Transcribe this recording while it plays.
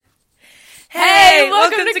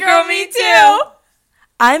welcome to Girl Me Too.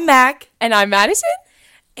 I'm Mac. And I'm Madison.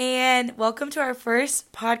 And welcome to our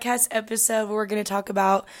first podcast episode where we're going to talk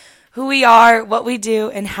about who we are, what we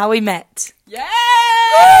do, and how we met. Yay!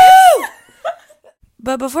 Woo!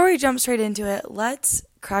 But before we jump straight into it, let's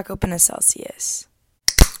crack open a Celsius.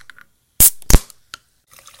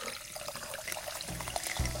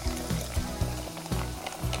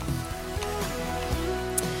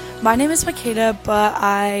 My name is Makeda, but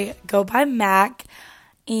I go by Mac,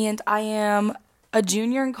 and I am a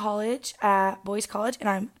junior in college at Boys College, and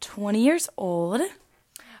I'm 20 years old.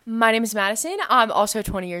 My name is Madison. I'm also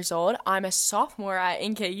 20 years old. I'm a sophomore at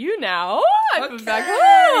NKU now. I moved back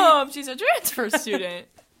home. She's a transfer student.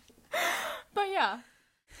 But yeah.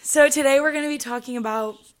 So today we're going to be talking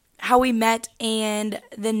about how we met and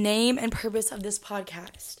the name and purpose of this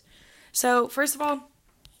podcast. So first of all,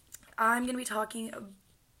 I'm going to be talking,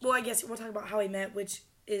 well, I guess we'll talk about how we met, which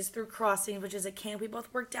is through Crossings, which is a camp we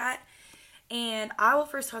both worked at. And I will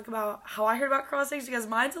first talk about how I heard about Crossings because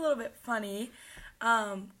mine's a little bit funny.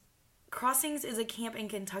 Crossings is a camp in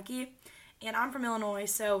Kentucky, and I'm from Illinois,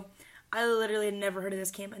 so I literally had never heard of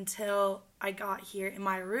this camp until I got here. And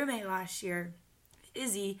my roommate last year,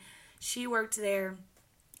 Izzy, she worked there,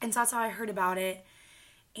 and so that's how I heard about it.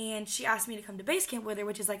 And she asked me to come to base camp with her,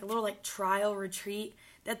 which is like a little like trial retreat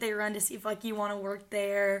that they run to see if like you want to work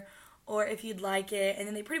there or if you'd like it, and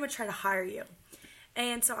then they pretty much try to hire you.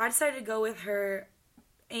 And so I decided to go with her,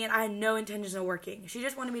 and I had no intentions of working. She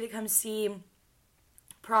just wanted me to come see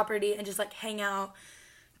property and just like hang out,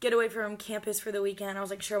 get away from campus for the weekend. I was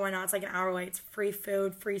like, sure, why not? It's like an hour away. It's free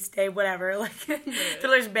food, free stay, whatever. Like, they're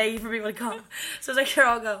just begging for people to come. So I was like, sure,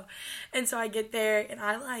 I'll go. And so I get there, and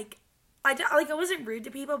I wasn't rude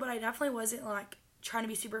to people, but I definitely wasn't like trying to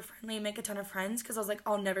be super friendly and make a ton of friends because I was like,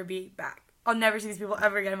 I'll never be back. I'll never see these people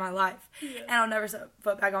ever again in my life. Yeah. And I'll never set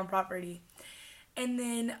foot back on property. And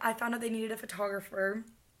then I found out they needed a photographer,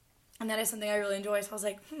 and that is something I really enjoy. So I was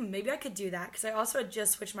like, maybe I could do that. Because I also had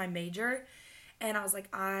just switched my major, and I was like,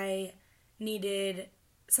 I needed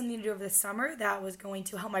something to do over the summer that was going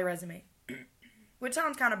to help my resume. Which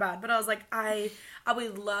sounds kind of bad, but I was like, I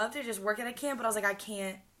would love to just work at a camp, but I was like, I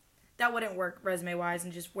can't. That wouldn't work resume-wise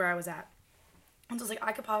and just where I was at. And so I was like,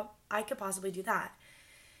 I could possibly do that.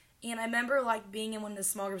 And I remember, like, being in one of the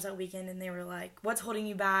small groups that weekend, and they were like, what's holding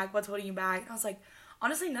you back? What's holding you back? And I was like,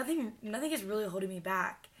 honestly, nothing is really holding me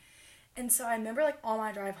back. And so I remember, like, on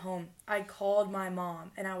my drive home, I called my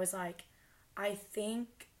mom, and I was like, I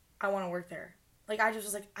think I want to work there. Like, I just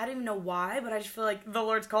was like, I didn't even know why, but I just feel like the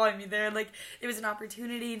Lord's calling me there. Like, it was an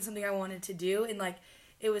opportunity and something I wanted to do, and, like,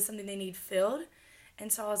 it was something they need filled.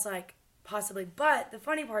 And so I was like, possibly. But the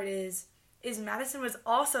funny part is Madison was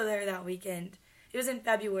also there that weekend. It was in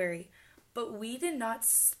February, but we did not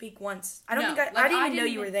speak once. I didn't even know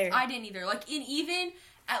you were there. I didn't either. Like, even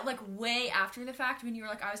at, like, way after the fact, when you were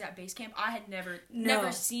like, I was at base camp, I had never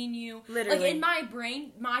seen you. Literally. Like, in my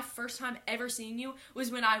brain, my first time ever seeing you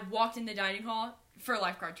was when I walked in the dining hall for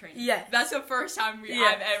lifeguard training. Yes. That's the first time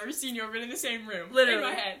I've ever seen you. We've been in the same room. Literally. In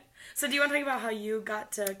my head. So do you want to talk about how you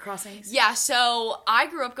got to Crossings? Yeah, so I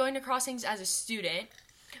grew up going to Crossings as a student.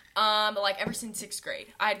 Like, ever since 6th grade.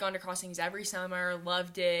 I had gone to Crossings every summer,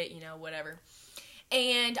 loved it, whatever.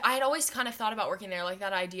 And I had always kind of thought about working there, like,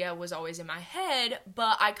 that idea was always in my head,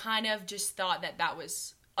 but I kind of just thought that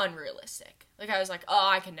was unrealistic. Like, I was like, oh,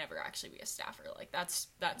 I can never actually be a staffer. Like, that's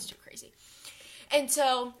too crazy. And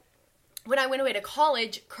so, when I went away to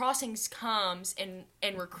college, Crossings comes and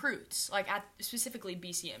recruits, like, at specifically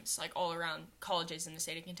BCMs, like, all around colleges in the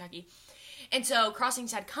state of Kentucky. And so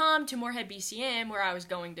Crossings had come to Moorhead BCM where I was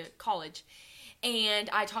going to college. And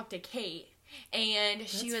I talked to Kate. And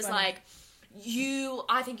she was like,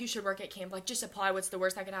 I think you should work at camp. Like, just apply. What's the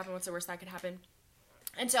worst that could happen? What's the worst that could happen?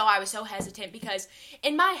 And so I was so hesitant because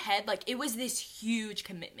in my head, like, it was this huge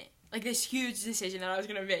commitment. Like, this huge decision that I was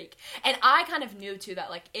going to make. And I kind of knew, too, that,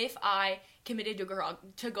 like, if I committed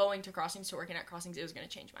to going to Crossings, to working at Crossings, it was going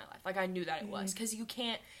to change my life. Like, I knew that it was. Because you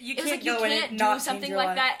can't do something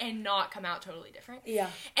like that and not come out totally different. Yeah.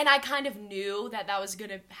 And I kind of knew that was going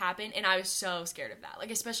to happen, and I was so scared of that. Like,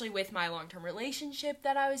 especially with my long-term relationship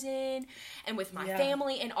that I was in, and with my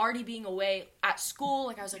family, and already being away at school.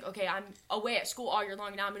 Like, I was like, okay, I'm away at school all year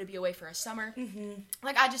long, now I'm going to be away for a summer. Mm-hmm.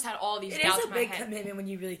 Like, I just had all these doubts in my head. It is a big commitment when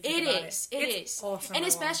you really think about it. It is. Awesome. And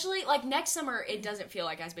especially, like, next summer, it doesn't feel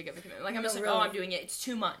like as big of a commitment. Like, I'm just like, I'm doing it. It's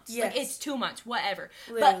 2 months. Yes. Like, it's 2 months, whatever.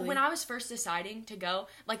 Literally. But when I was first deciding to go,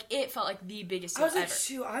 like, it felt like the biggest deal ever. I was like,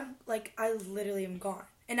 ever. shoot, I literally am gone.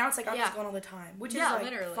 And now it's like, I'm just going all the time. Which is, like,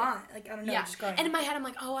 literally fine. Like, I don't know, just going. And in my head, I'm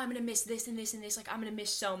like, oh, I'm going to miss this and this and this. Like, I'm going to miss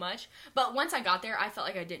so much. But once I got there, I felt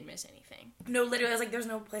like I didn't miss anything. No, literally, I was like, there's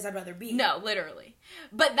no place I'd rather be. No, literally.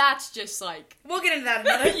 But that's just, like... We'll get into that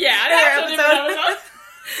another episode.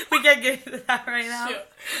 We can't get into that right now. Sure.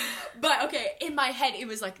 But, okay, in my head, it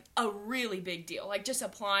was, like, a really big deal. Like, just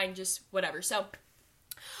applying, just whatever. So...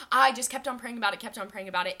 I just kept on praying about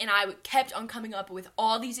it, and I kept on coming up with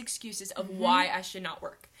all these excuses of why I should not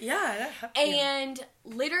work. Yeah. And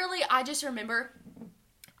literally, I just remember,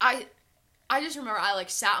 I like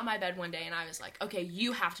sat on my bed one day and I was like, okay,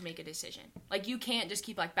 you have to make a decision. Like, you can't just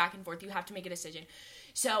keep like back and forth. You have to make a decision.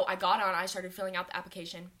 So I got on, I started filling out the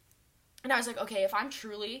application. And I was like, okay, if I'm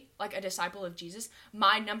truly, like, a disciple of Jesus,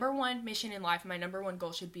 my number one mission in life, my number one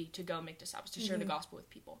goal should be to go make disciples, to share the gospel with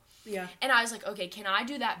people. Yeah. And I was like, okay, can I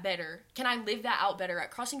do that better? Can I live that out better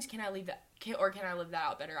at Crossings? Can I live that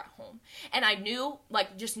out better at home? And I knew,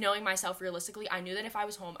 like, just knowing myself realistically, I knew that if I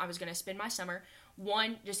was home, I was going to spend my summer,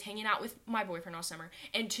 one, just hanging out with my boyfriend all summer,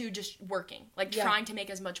 and two, just working. Like, trying to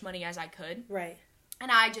make as much money as I could. Right.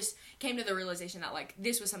 And I just came to the realization that, like,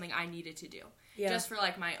 this was something I needed to do. Yeah. Just for,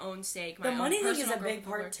 like, my own sake, my own money personal thing is a big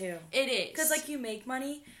part, too. It is. Because, like, you make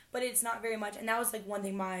money, but it's not very much. And that was, like, one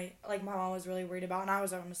thing my mom was really worried about, and I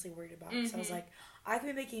was honestly worried about. So I was like, I could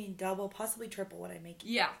be making double, possibly triple what I'm making.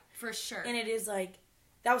 Yeah, for sure. And it is, like,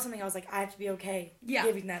 that was something I was like, I have to be okay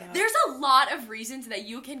giving that up. There's a lot of reasons that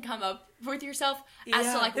you can come up with yourself as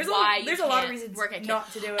to, like, why you can't a lot of reasons work at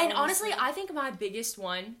not to do it. And honestly, I think my biggest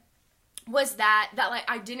one was that like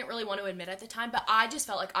I didn't really want to admit at the time, but I just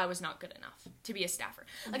felt like I was not good enough to be a staffer.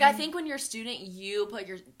 Like, I think when you're a student, you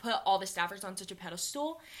put all the staffers on such a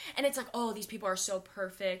pedestal, and it's like, oh, these people are so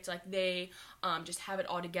perfect, like they just have it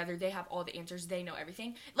all together, they have all the answers, they know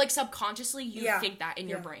everything. Like, subconsciously you think that in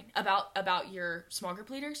your brain about your small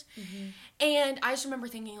group leaders. And I just remember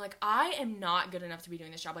thinking, like, I am not good enough to be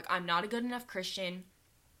doing this job. Like, I'm not a good enough Christian.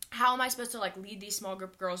 How am I supposed to, like, lead these small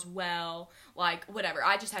group girls well? Like, whatever.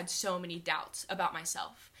 I just had so many doubts about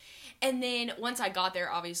myself. And then once I got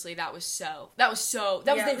there, obviously, that was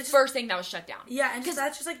the first thing that was shut down. Yeah, and because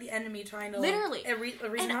that's just, like, the enemy trying to, literally, like, a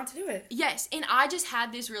reason not to do it. Yes, and I just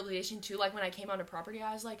had this realization, too, like, when I came onto property,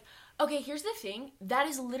 I was like, okay, here's the thing. That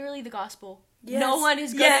is literally the gospel. Yes. No one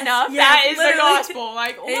is good enough. Yes, that is literally the gospel.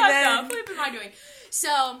 Like, what the flip am I doing?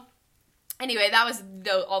 So... Anyway, that was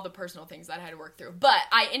all the personal things that I had to work through. But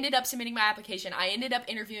I ended up submitting my application. I ended up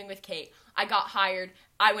interviewing with Kate. I got hired.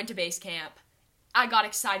 I went to base camp. I got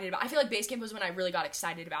excited about it. I feel like base camp was when I really got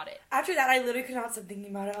excited about it. After that, I literally could not stop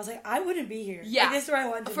thinking about it. I was like, I wouldn't be here. Yeah. Like, this is where I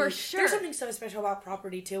want to be. For sure. There's something so special about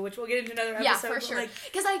property, too, which we'll get into another episode. Yeah, for sure.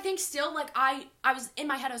 Because I think still, like, I was, in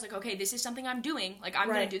my head, I was like, okay, this is something I'm doing. Like, I'm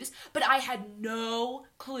going to do this. But I had no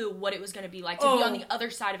clue what it was going to be like to be on the other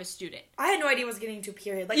side of a student. I had no idea what was getting into,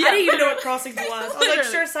 period. Like, I didn't even know what crossings was. I was like,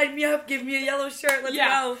 sure, sign me up. Give me a yellow shirt. Let's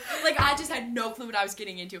go. Like, I just had no clue what I was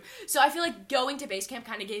getting into. So I feel like going to base camp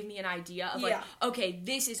kind of gave me an idea of, like, okay,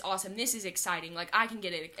 this is awesome. This is exciting. Like, I can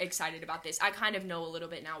get excited about this. I kind of know a little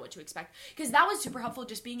bit now what to expect. Because that was super helpful,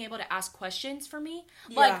 just being able to ask questions for me.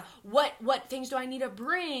 Like, what things do I need to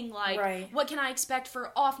bring? Like, what can I expect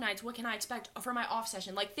for off nights? What can I expect for my off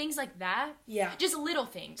session? Like, things like that. Yeah. Just little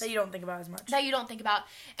things. That you don't think about as much. That you don't think about.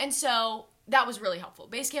 And so, that was really helpful.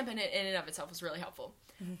 Base camp in and of itself was really helpful.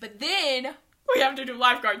 Mm-hmm. But then, we have to do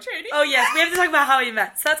lifeguard training. Oh, yes. We have to talk about how we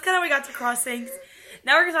met. So, that's kind of how we got to Crossings.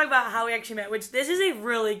 Now we're going to talk about how we actually met, which this is a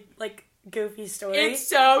really, like, goofy story. It's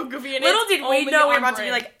so goofy. And little did we know we were about to be,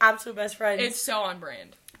 like, absolute best friends. It's so on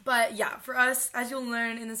brand. But, yeah, for us, as you'll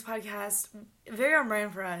learn in this podcast, very on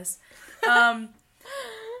brand for us.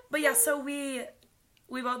 But, yeah, so we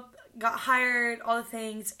both got hired, all the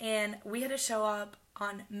things, and we had to show up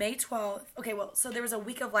on May 12th. Okay, well, so there was a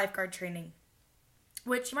week of lifeguard training.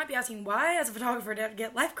 Which you might be asking, why as a photographer did I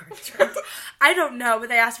get lifeguard training? I don't know, but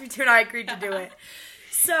they asked me to and I agreed to do it.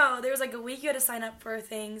 So there was like a week you had to sign up for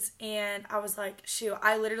things, and I was like, shoot,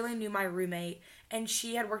 I literally knew my roommate, and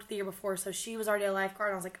she had worked the year before, so she was already a lifeguard,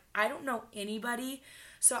 and I was like, I don't know anybody,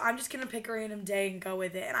 so I'm just going to pick a random day and go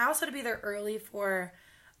with it. And I also had to be there early for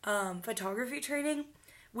photography training,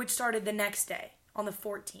 which started the next day on the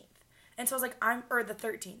 14th. And so I was like, or the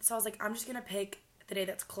 13th. So I was like, I'm just going to pick the day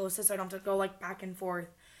that's closest so I don't have to go, like, back and forth.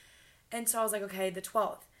 And so I was like, okay, the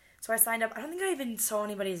 12th. So I signed up. I don't think I even saw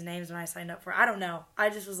anybody's names when I signed up for it. I don't know. I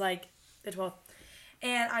just was like, the 12th.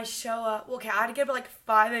 And I show up. Okay, I had to get up at, like,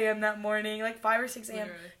 5 a.m. that morning, like, 5 or 6 a.m.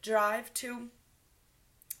 Literally. Drive to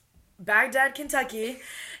Baghdad, Kentucky,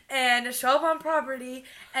 and show up on property.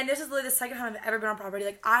 And this is literally the second time I've ever been on property.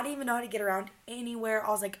 Like, I didn't even know how to get around anywhere.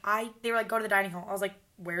 I was like, they were like, go to the dining hall. I was like,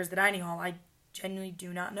 where's the dining hall? I genuinely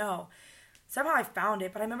do not know. somehow I found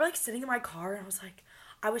it, but I remember, like, sitting in my car, and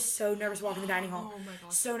I was so nervous walking the dining hall. Oh my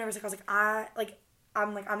gosh. So nervous. Like,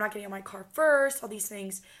 I'm not getting in my car first, all these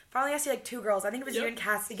things. Finally, I see, like, 2 girls. I think it was you and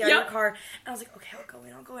Cassie get out of your car. And I was like, okay, I'll go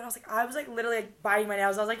in. I was, like, literally, like, biting my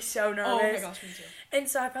nails. I was, like, so nervous. Oh my gosh, me too. And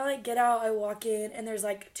so I finally get out, I walk in, and there's,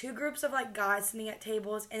 like, 2 groups of, like, guys sitting at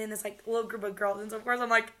tables, and then this, like, little group of girls. And so, of course, I'm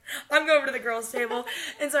like, I'm going over to the girls' table.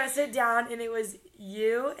 And so I sit down, and it was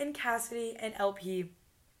you and Cassidy and LP.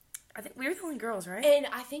 I think we were the only girls, right? And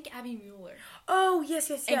I think Abby Mueller. Oh, yes.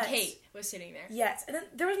 And Kate was sitting there. Yes. And then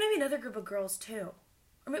there was maybe another group of girls, too.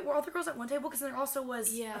 I mean, were all the girls at one table? Because there also was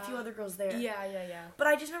a few other girls there. Yeah. But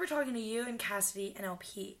I just remember talking to you and Cassidy and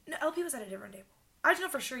LP. No, LP was at a different table. I just know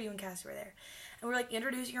for sure you and Cassidy were there. And we were, like,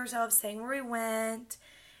 introducing ourselves, saying where we went.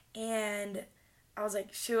 And I was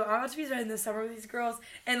like, shoot, I'm about to be spending this summer with these girls.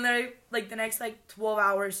 And literally, like, the next, like, 12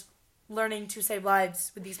 hours learning to save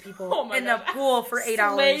lives with these people in a pool for 8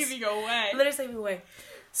 hours. Slaving away. Literally slaving away.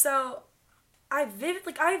 So, I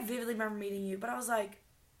vividly remember meeting you, but I was like,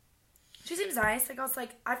 she seems nice. Like, I was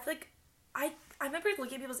like, I feel like, I remember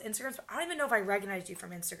looking at people's Instagrams, but I don't even know if I recognized you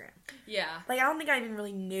from Instagram. Yeah. Like, I don't think I even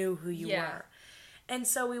really knew who you were. And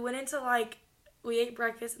so we went into, like, we ate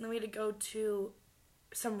breakfast, and then we had to go to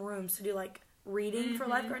some rooms to do, like, reading for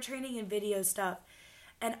lifeguard training and video stuff.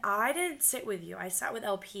 And I didn't sit with you. I sat with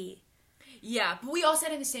LP. Yeah, but we all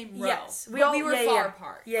sat in the same row. Yes. We were far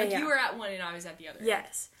apart. Yeah, you were at one and I was at the other.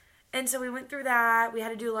 Yes. And so we went through that. We had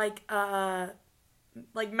to do, like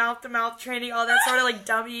mouth-to-mouth training, all that sort of, like,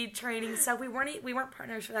 dummy training stuff. We weren't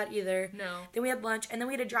partners for that either. No. Then we had lunch, and then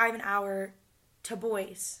we had to drive an hour to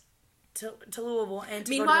Boise, to Louisville, and to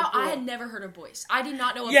Meanwhile, go to the pool. I had never heard of Boise. I did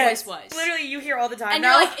not know what Yes. Boise was. Literally, you hear all the time. And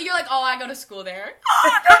now. you're like, oh, I go to school there.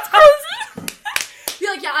 Oh, that's crazy!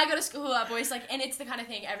 You're like, yeah, I go to school at Boise, like, and it's the kind of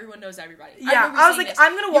thing everyone knows everybody. Yeah, I was like,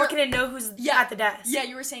 I'm gonna walk in and know who's at the desk. Yeah,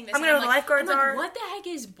 you were saying this. I'm gonna know the lifeguards are. What the heck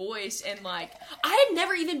is Boise? And, like, I had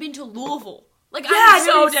never even been to Louisville. Like, Yeah, I'm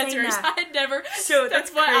so I've dead seen serious. that. I had never So that's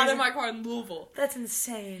stepped foot out crazy. of my car in Louisville. That's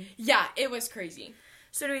insane. Yeah, it was crazy.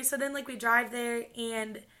 So anyway, then, like, we drive there,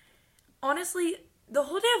 and honestly, the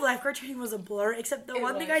whole day of lifeguard training was a blur, except the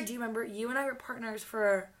one thing I do remember, you and I were partners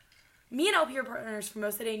for, me and LP were partners for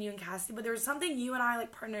most of the day, and you and Cassie, but there was something you and I,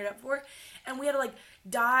 like, partnered up for, and we had to, like,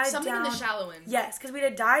 dive Something down. in the shallow end. Yes, because we had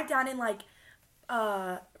to dive down and, like,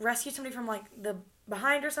 rescue somebody from, like, the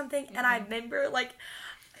behind or something, and I remember, like,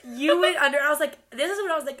 you went under, and I was like, this is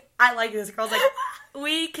when I was like, I like this girl. I was like,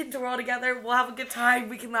 we can twirl together, we'll have a good time,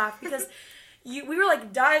 we can laugh, because we were,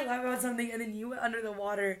 like, dying laughing about something, and then you went under the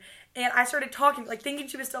water, and I started talking, like, thinking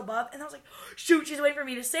she was still above, and I was like, shoot, she's waiting for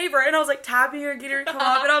me to save her, and I was, like, tapping her, getting her to come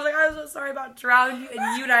up, and I was like, I'm so sorry about drowning you,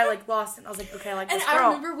 and you and I, like, lost it, and I was like, okay, I like this girl. And I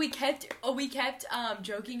remember we kept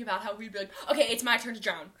joking about how we'd be like, okay, it's my turn to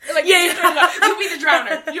drown. Like, Yeah. you be the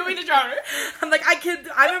drowner. You be the drowner. I'm like,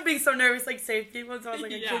 I remember being so nervous, like, save people, so I was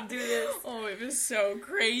like, I can't do this. Oh, it was so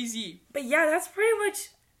crazy. But yeah, that's pretty much,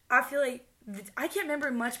 I feel like, I can't remember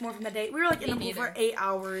much more from that day. We were, like, in the pool for 8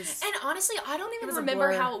 hours. And honestly, I don't even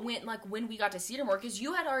remember how it went, like, when we got to Cedarmore, because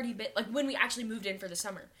you had already been, like, when we actually moved in for the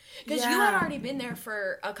summer. Because you had already been there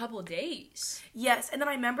for a couple of days. Yes, and then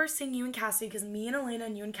I remember seeing you and Cassie, because me and Elena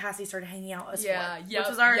and you and Cassie started hanging out as Yeah, which yep,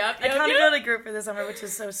 was our yep, accountability group for the summer, which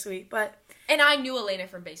is so sweet. But And I knew Elena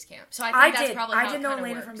from base camp, so I think that's probably how I did know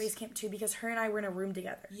Elena works. from base camp, too, because her and I were in a room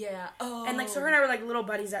together. Yeah. Oh. And, like, so her and I were, like, little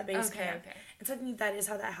buddies at base Okay, camp. okay. And so I think that is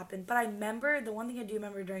how that happened. But I remember, the one thing I do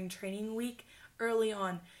remember during training week, early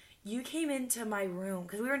on, you came into my room,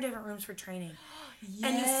 because we were in different rooms for training. Yes.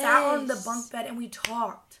 And you sat on the bunk bed and we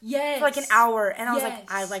talked. Yes. For, like, an hour. And I was Yes.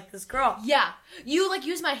 like, I like this girl. Yeah. You, like,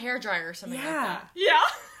 used my hair dryer or something like that. Yeah.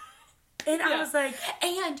 Yeah. And I was like...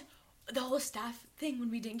 And the whole staff thing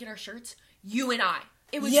when we didn't get our shirts, you and I.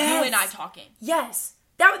 It was Yes. you and I talking. Yes.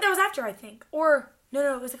 That was after, I think. Or,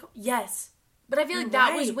 no, it was like, yes. But I feel like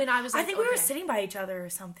that was when I was like, I think we were sitting by each other or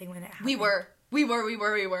something when it happened. We were.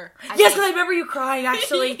 Yes, because I remember you crying,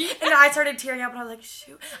 actually. And I started tearing up, and I was like,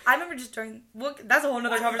 shoot. I remember just during... Well, that's a whole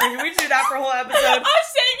nother conversation. We should do that for a whole episode. I was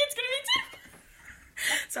saying it's going to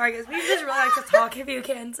be Sorry, guys. We just really like to talk if you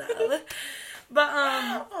can, so... But,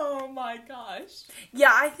 Oh, my gosh.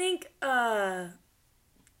 yeah, I think, I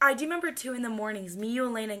do remember, too, in the mornings, me, you,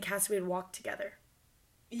 Elena, and Cassie would walk together.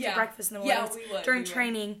 Yeah. To breakfast in the mornings. Yeah, we would. During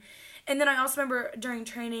training. And then I also remember, during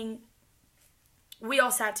training, we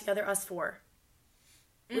all sat together, us four.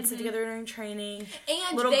 would sit together during training.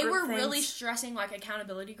 And they were really stressing, like,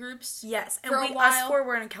 accountability groups. Yes, and for a while. Us four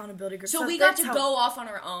were an accountability group. So we got to go off on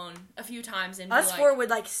our own a few times and us four would,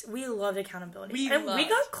 like, we loved accountability. We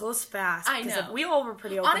got close fast. I know. We all were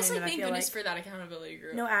pretty open. Honestly, thank goodness for that accountability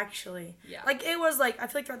group. No, actually. Yeah. Like, it was, like, I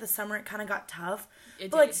feel like throughout the summer it kind of got tough.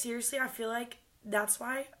 But, like, seriously, I feel like that's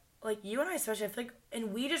why, like, you and I especially, I feel like,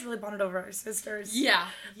 and we just really bonded over our sisters. Yeah.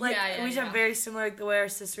 Like, we just have very similar, like, the way our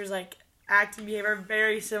sisters, like, act and behave are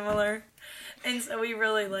very similar. And so we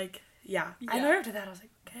really, like, yeah. I know after that, I was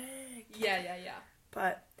like, okay. Yeah.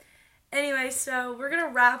 But, anyway, so we're going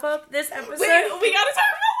to wrap up this episode. Wait, we got to talk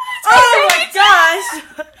about oh, my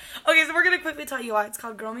gosh. Okay, so we're going to quickly tell you why. It's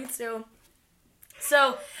called Girl Meets Sue.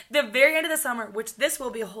 So, the very end of the summer, which this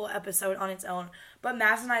will be a whole episode on its own, but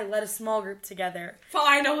Mass and I led a small group together.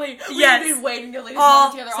 Finally! We've been waiting to lead a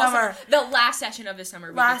small group together all summer. The last session of the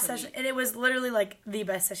summer. And it was literally, like, the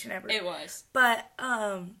best session ever. It was. But,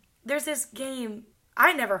 there's this game,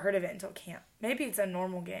 I never heard of it until camp. Maybe it's a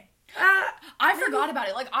normal game. I forgot about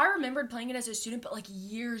it. Like, I remembered playing it as a student, but, like,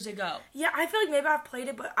 years ago. Yeah, I feel like maybe I've played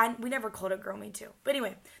it, but we never called it Girl Me Too. But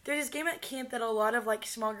anyway, there's this game at camp that a lot of, like,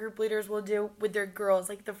 small group leaders will do with their girls,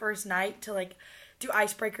 like, the first night to, like, do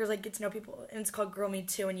icebreakers, like, get to know people. And it's called Girl Me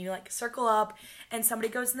Too. And you, like, circle up, and somebody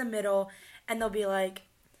goes in the middle, and they'll be like,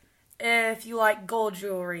 if you like gold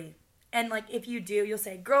jewelry. And, like, if you do, you'll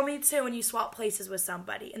say, Girl Me Too, and you swap places with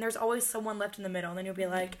somebody. And there's always someone left in the middle. And then you'll be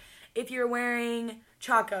like, if you're wearing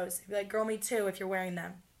chacos, be like, Girl Me Too if you're wearing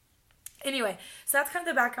them. Anyway, so that's kind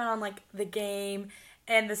of the background on, like, the game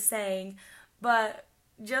and the saying. But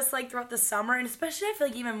just, like, throughout the summer, and especially I feel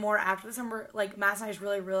like even more after the summer, like, Mass and I just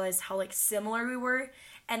really realized how, like, similar we were.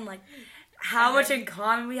 And, like, how much in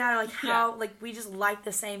common we had. Like, how, like, we just liked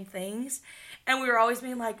the same things. And we were always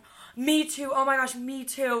being like, me too, oh my gosh, me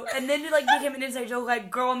too. And then it, like, became an inside joke, like,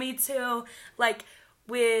 girl, me too. Like,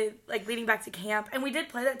 with, like, leading back to camp. And we did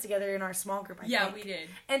play that together in our small group, I think. Yeah, we did.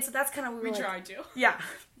 And so that's kind of, we tried to. Yeah.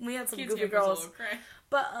 We had some goofy girls.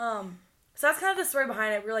 But, so that's kind of the story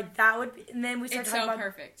behind it. We were like, that would be, and then we started talking about. It's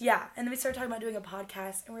so perfect. Yeah. And then we started talking about doing a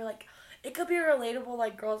podcast. And we were like, it could be a relatable,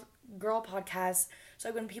 like, girl podcast. So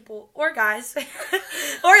like when people, or guys, if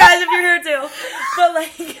you're here too, but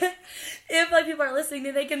like, if like people are listening,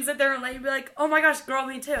 then they can sit there and like be like, oh my gosh, girl,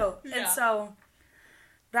 me too. Yeah. And so,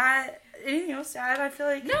 that, anything else to add, I feel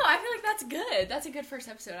like? No, I feel like that's good. That's a good first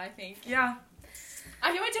episode, I think. Yeah.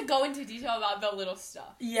 I can't wait to go into detail about the little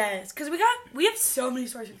stuff. Yes, because we have so many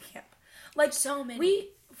stories from camp. Like, so many.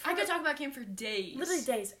 I could talk about camp for days. Literally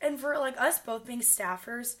days. And for like us both being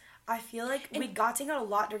staffers, I feel like we got to hang out a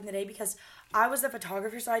lot during the day because I was the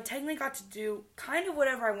photographer, so I technically got to do kind of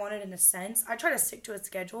whatever I wanted in a sense. I try to stick to a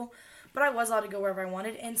schedule, but I was allowed to go wherever I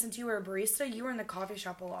wanted. And since you were a barista, you were in the coffee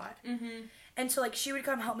shop a lot. Mm-hmm. And so, like, she would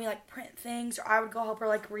come help me, like, print things, or I would go help her,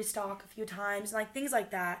 like, restock a few times, and, like, things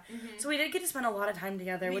like that. Mm-hmm. So we did get to spend a lot of time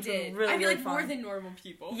together, which was really, really fun. I feel like more than normal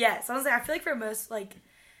people. Yes. Honestly, I feel like for most, like,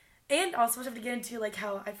 and also we have to get into, like,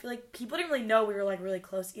 how I feel like people didn't really know we were, like, really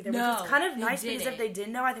close either. No, which was kind of nice because if they did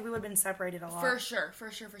know, I think we would have been separated a lot. For sure.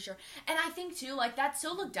 And I think, too, like, that's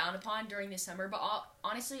so looked down upon during the summer, but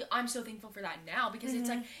honestly, I'm so thankful for that now because it's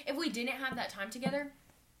like, if we didn't have that time together,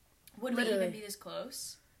 would we even be this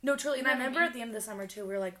close? No, truly. And I remember at the end of the summer, too,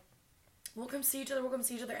 we were like, we'll come see each other.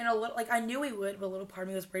 And a little, like, I knew we would, but a little part of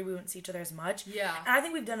me was worried we wouldn't see each other as much. Yeah. And I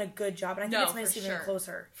think we've done a good job, and I think it's made us even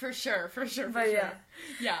closer. For sure.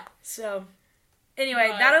 Yeah. So,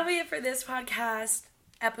 anyway, that'll be it for this podcast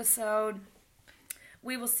episode.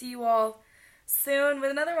 We will see you all soon with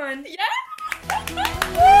another one. Yeah!